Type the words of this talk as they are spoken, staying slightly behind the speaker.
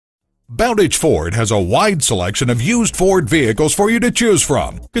Bowditch Ford has a wide selection of used Ford vehicles for you to choose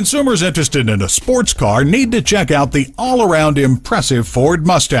from. Consumers interested in a sports car need to check out the all-around impressive Ford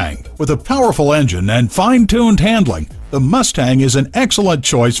Mustang. With a powerful engine and fine-tuned handling, the Mustang is an excellent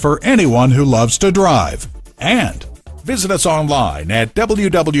choice for anyone who loves to drive. And visit us online at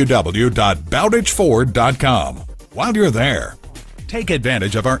www.bowditchford.com. While you're there, take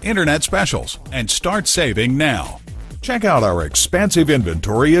advantage of our internet specials and start saving now. Check out our expansive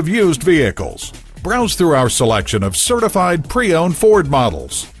inventory of used vehicles. Browse through our selection of certified pre-owned Ford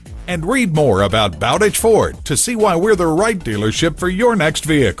models. And read more about Bowditch Ford to see why we're the right dealership for your next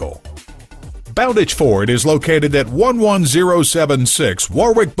vehicle. Bowditch Ford is located at 11076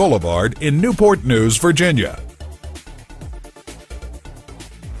 Warwick Boulevard in Newport News, Virginia.